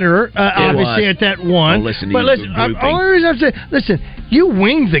was better, obviously, at that one. Listen, only reason I'm saying, listen, you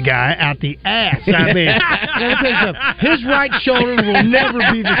winged the guy out the ass. I mean, his right shoulder will never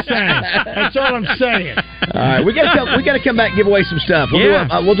be the same. That's all I'm saying. All right, we got to come back and give away some stuff.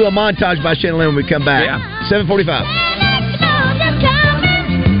 We'll do a montage by Shannon when we come back. Yeah. 7:45.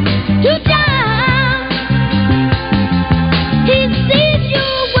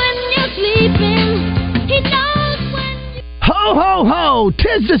 Ho, ho, ho!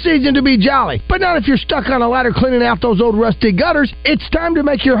 'Tis the season to be jolly. But not if you're stuck on a ladder cleaning out those old rusty gutters. It's time to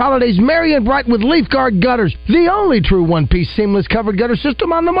make your holidays merry and bright with Leaf Guard Gutters, the only true one-piece seamless covered gutter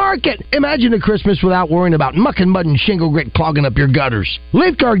system on the market. Imagine a Christmas without worrying about muck and mud and shingle grit clogging up your gutters.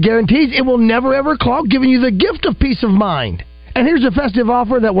 Leaf Guard guarantees it will never ever clog, giving you the gift of peace of mind. And here's a festive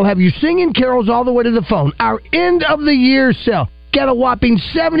offer that will have you singing carols all the way to the phone. Our end-of-the-year sale. Get a whopping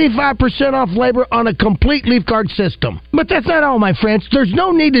 75% off labor on a complete Leaf Guard system. But that's not all, my friends. There's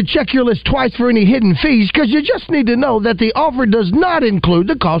no need to check your list twice for any hidden fees, because you just need to know that the offer does not include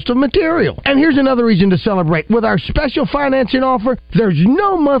the cost of material. And here's another reason to celebrate. With our special financing offer, there's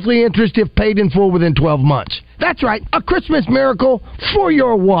no monthly interest if paid in full within 12 months. That's right, a Christmas miracle for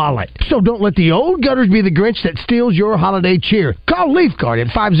your wallet. So don't let the old gutters be the Grinch that steals your holiday cheer. Call Leaf Guard at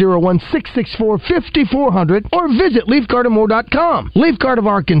 501-664-5400 or visit LeafGuardandMore.com. Leaf Guard of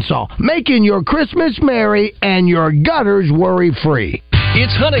Arkansas, making your Christmas merry and your gutters worry-free.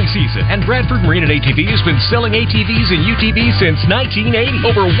 It's hunting season, and Bradford Marine and ATV has been selling ATVs and UTVs since 1980.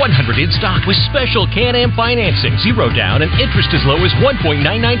 Over 100 in stock with special Can-Am financing, 0 down, and interest as low as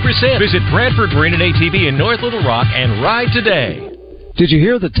 1.99%. Visit Bradford Marine and ATV in North Little Rock and ride today. Did you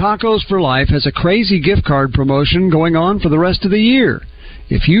hear that Tacos for Life has a crazy gift card promotion going on for the rest of the year?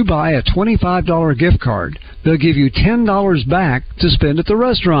 If you buy a $25 gift card, they'll give you $10 back to spend at the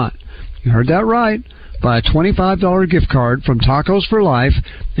restaurant. You heard that right. Buy a $25 gift card from Tacos for Life,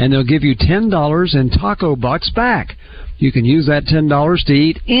 and they'll give you $10 in taco bucks back. You can use that $10 to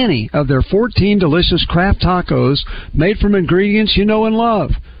eat any of their 14 delicious craft tacos made from ingredients you know and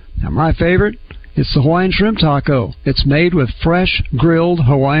love. Now, my favorite, it's the Hawaiian Shrimp Taco. It's made with fresh, grilled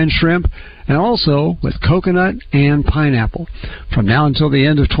Hawaiian shrimp and also with coconut and pineapple. From now until the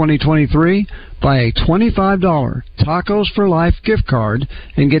end of 2023, buy a $25 Tacos for Life gift card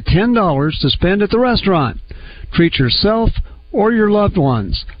and get $10 to spend at the restaurant. Treat yourself or your loved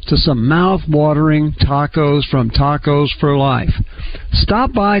ones to some mouth-watering tacos from Tacos for Life.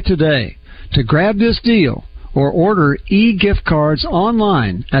 Stop by today to grab this deal or order e-gift cards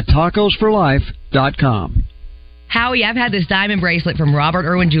online at tacosforlife.com. Howie, I've had this diamond bracelet from Robert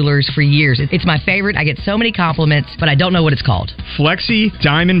Irwin Jewelers for years. It's my favorite. I get so many compliments, but I don't know what it's called. Flexi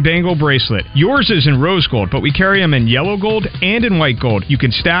Diamond Bangle Bracelet. Yours is in rose gold, but we carry them in yellow gold and in white gold. You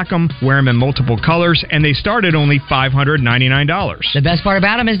can stack them, wear them in multiple colors, and they start at only $599. The best part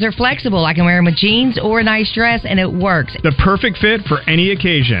about them is they're flexible. I can wear them with jeans or a nice dress, and it works. The perfect fit for any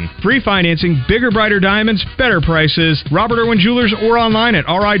occasion. Free financing, bigger, brighter diamonds, better prices. Robert Irwin Jewelers or online at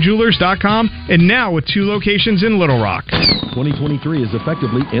rijewelers.com, and now with 2 locations in Little Rock. 2023 is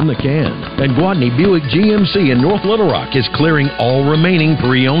effectively in the can, and Guadney Buick GMC in North Little Rock is clearing all remaining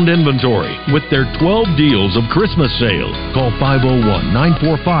pre-owned inventory with their 12 deals of Christmas sales. Call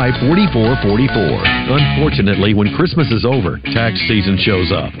 501-945-4444. Unfortunately, when Christmas is over, tax season shows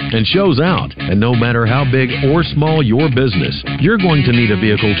up and shows out, and no matter how big or small your business, you're going to need a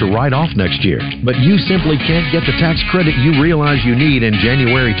vehicle to write off next year. But you simply can't get the tax credit you realize you need in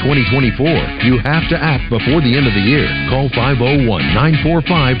January 2024. You have to act before the end of the year. Call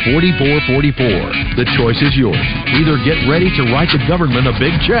 501-945-4444. The choice is yours. Either get ready to write the government a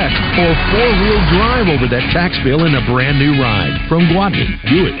big check or four-wheel drive over that tax bill in a brand new ride. From Guadney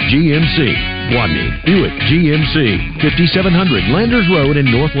Buick GMC. Guadney Buick GMC, 5700 Landers Road in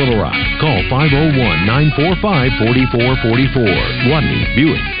North Little Rock. Call 501-945-4444.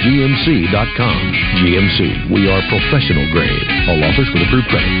 GuadneyBuickGMC.com. GMC, we are professional grade. All offers with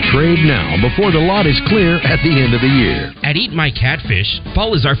approved credit. Trade now before the lot is clear at the end of the year. At Eat My Catfish,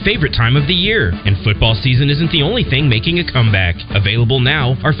 fall is our favorite time of the year, and football season isn't the only thing making a comeback. Available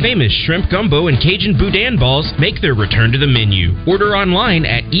now, our famous shrimp gumbo and Cajun boudin balls make their return to the menu. Order online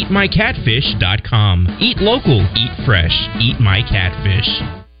at eatmycatfish.com. Eat local, eat fresh, Eat My Catfish.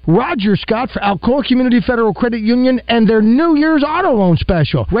 Roger Scott for Alcoa Community Federal Credit Union and their New Year's auto loan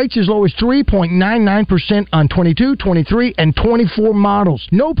special. Rates as low as 3.99% on 22, 23, and 24 models.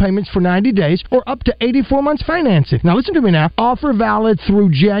 No payments for 90 days or up to 84 months financing. Now listen to me now. Offer valid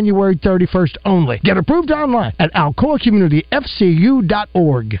through January 31st only. Get approved online at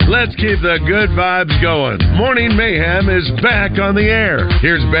alcoacommunityfcu.org. Let's keep the good vibes going. Morning Mayhem is back on the air.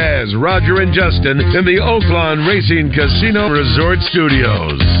 Here's Baz, Roger, and Justin in the Oaklawn Racing Casino Resort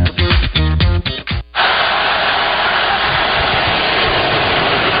Studios.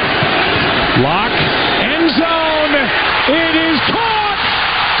 Lock, end zone. It is caught.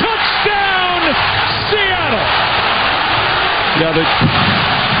 Touchdown, Seattle. Now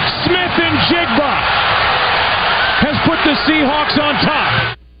Smith and Jigba has put the Seahawks on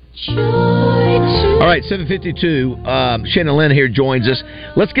top. All right, 7:52. Shannon Lynn here joins us.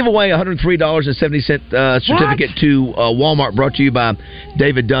 Let's give away a $103.70 certificate to Walmart, brought to you by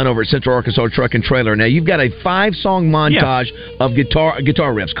David Dunn over at Central Arkansas Truck and Trailer. Now, you've got a 5-song montage of guitar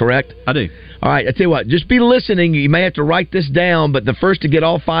riffs, correct? I do. All right, I tell you what, just be listening. You may have to write this down, but the first to get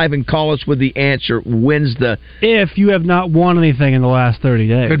all 5 and call us with the answer wins the... If you have not won anything in the last 30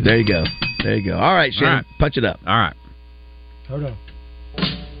 days. There you go. There you go. All right, Shannon, all right. Punch it up. All right. Hold on.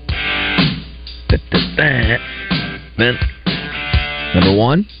 Number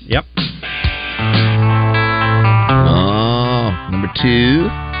 1? Yep. Oh, number 2,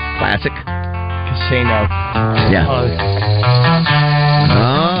 classic. Casino. Yeah.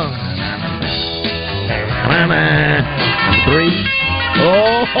 Number 3.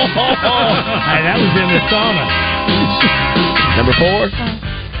 Oh, hey, that was in the sauna. Number 4.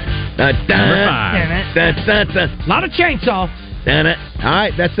 Number 5. A lot of chainsaw. All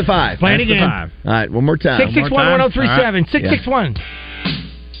right, that's the 5. Play it again. All right, one more time. 661-1037. 661.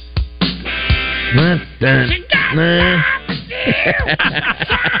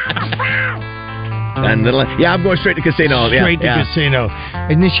 Yeah, I'm going straight to casino. Straight to casino.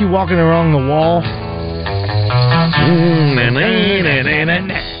 Isn't she walking along the wall?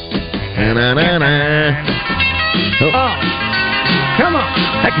 Oh, come on.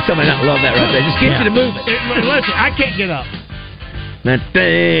 How can somebody not love that right there? Just get you to move it. Listen, I can't get up.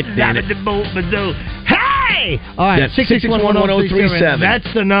 Hey! All right, 661-1037.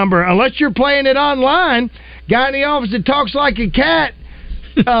 That's the number. Unless you're playing it online, guy in the office that talks like a cat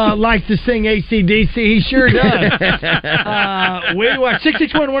likes to sing AC/DC. He sure does. We watch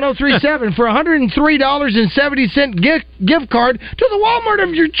 661-1037 for $103.70 gift card to the Walmart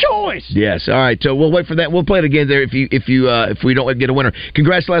of your choice. Yes. All right. So we'll wait for that. We'll play it again there if we don't get a winner.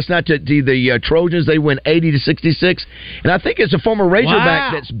 Congrats last night to the Trojans. They win 80-66, and I think it's a former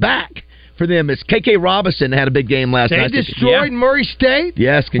Razorback that's back for them. It's KK Robinson had a big game last night. They destroyed Murray State.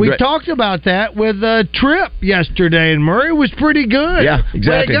 Yes, we talked about that with Tripp yesterday, and Murray was pretty good. Yeah,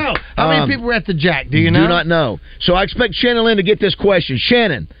 exactly. Way to go. How many people were at the Jack? Do you know? Do not know. So I expect Shannon Lynn to get this question.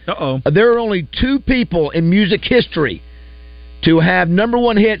 Shannon, there are only 2 people in music history to have number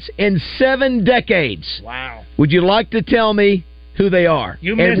 1 hits in 7 decades. Wow. Would you like to tell me who they are?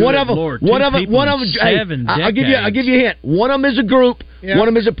 And one of them. I'll give you a hint. One of them is a group. Yeah. One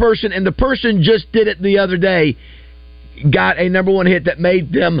of them is a person, and the person just did it the other day. Got a number 1 hit that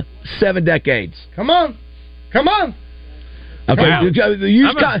made them 7 decades. Come on. Okay, wow.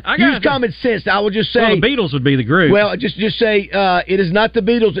 Use common sense. I will just say the Beatles would be the group. Well, just say it is not the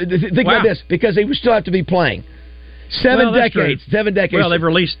Beatles. Think about this, because they would still have to be playing. 7 decades. 7 decades. Well, they've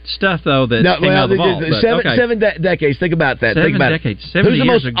released stuff though that came out of the vault. Seven decades. Think about that. 7 decades. 70 Who's the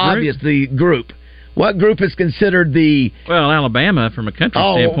years most obvious? The group. What group is considered the... Well, Alabama from a country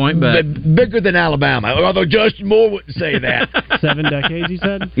standpoint, but... Bigger than Alabama, although Justin Moore wouldn't say that. 7 decades, you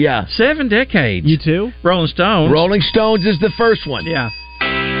said? Yeah. 7 decades. You too? Rolling Stones. Rolling Stones is the first one. Yeah.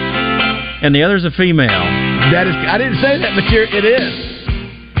 And the other's a female. That is... I didn't say that, but it is.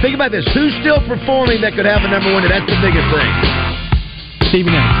 Think about this. Who's still performing that could have a number one? That's the biggest thing.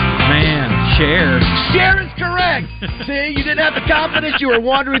 Stevie Nicks. Man, Cher. Cher is correct. See, you didn't have the confidence. You were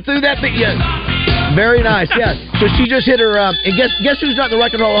wandering through that thing. Yeah. Very nice, yeah. So she just hit her, and guess who's not in the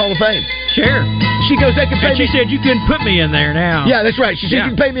Rock and Roll Hall of Fame? Cher. She goes, they can pay me. She said, you couldn't put me in there now. Yeah, that's right. She said,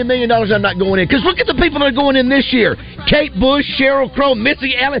 you can pay me $1 million, I'm not going in. Because look at the people that are going in this year. Kate Bush, Sheryl Crow,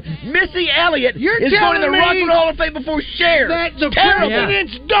 Missy Elliott. Missy Elliott is going in the Rock and Roll Hall of Fame before Cher. That the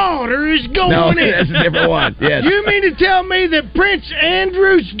president's daughter is going in. No, that's a different one. Yes. You mean to tell me that Prince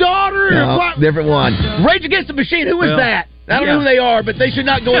Andrew's daughter? No, what? Different one. Rage Against the Machine, who is that? I don't know who they are, but they should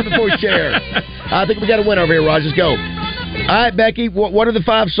not go in before Cher. I think we got a win over here, Raj. Let's go. All right, Becky, what are the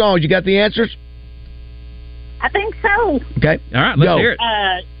 5 songs? You got the answers? I think so. Okay. All right, let's hear it.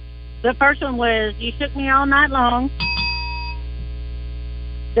 The first one was You Shook Me All Night Long.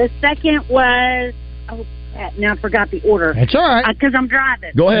 The second was... Oh, now I forgot the order. That's all right. Because I'm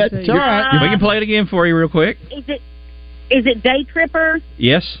driving. Go ahead. It's all right. We can play it again for you real quick. Is it Day Tripper?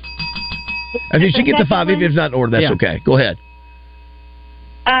 Yes. If you should get the 5, even if it's not in order, that's okay. Go ahead.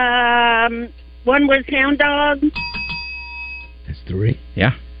 One was Hound Dog. That's 3.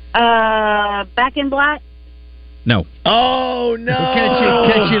 Yeah. Back in Black. No. Oh no!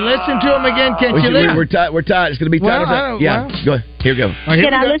 Can you listen to him again? Can't you listen? We're tied. It's going to be tied. Go ahead. Here we go.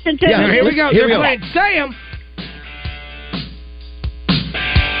 Can I listen to him? Here we go. Here we go. Say him.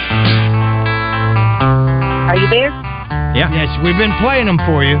 Are you there? Yeah. Yes, we've been playing them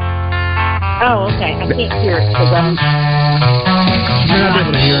for you. Oh, okay. I can't hear it because I'm... You're not able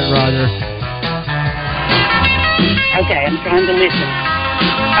to hear it, Roger. Okay, I'm trying to listen.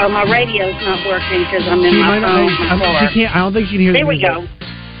 Oh, my radio's not working because I'm in my phone. I don't think she can hear There we go.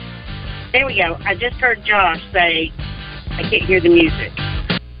 There we go. I just heard Josh say, I can't hear the music.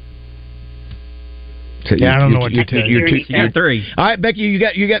 So I don't know what to tell you. You're 3. All right, Becky,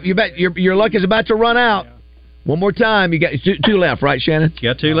 your luck is about to run out. One more time. You got 2 left, right, Shannon? You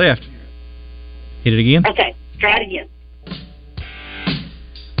got 2 left. Hit it again. Okay, try it again.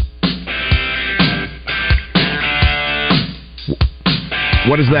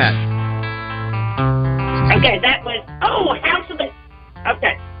 What is that? Okay, that was... Oh, House of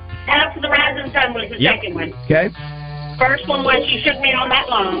the Rising Sun was the second one. Okay. First one was You Shook Me All Night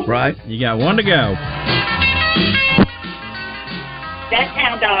Long. Right. You got 1 to go. That's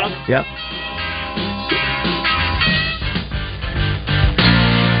Hound Dog. Yep.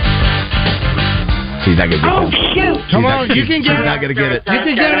 She's not going to get it. Oh, shoot. Come on, you can get it. She's not going to get it. You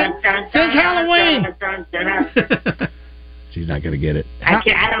can get it. Think Halloween. She's not going to get it. I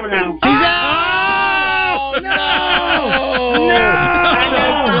don't know. Oh, no!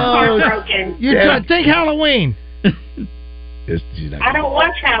 I'm heartbroken. You think Halloween. I don't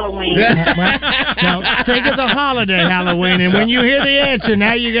watch Halloween. Now, think of the holiday Halloween, and when you hear the answer,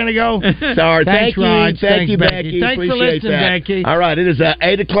 now you're going to go. Sorry, thanks, Rod. Thank you, Becky. Thanks for listening, Becky. All right, it is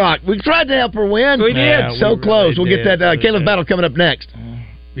 8 o'clock. We tried to help her win. We did. So close. We'll get that Caleb battle coming up next.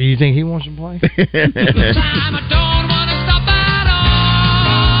 You think he wants to play?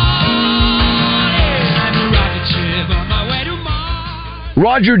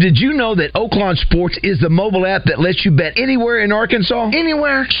 Roger, did you know that Oaklawn Sports is the mobile app that lets you bet anywhere in Arkansas?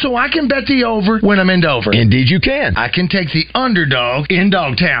 Anywhere, so I can bet the over when I'm in Dover. Indeed you can. I can take the underdog in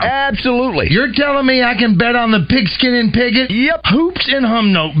Dogtown. Absolutely. You're telling me I can bet on the Pigskin and Piggott? Yep. Hoops in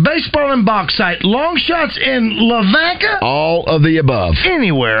Humnoke, baseball in Bauxite, long shots in Lavaca? All of the above.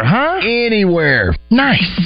 Anywhere, huh? Anywhere. Nice.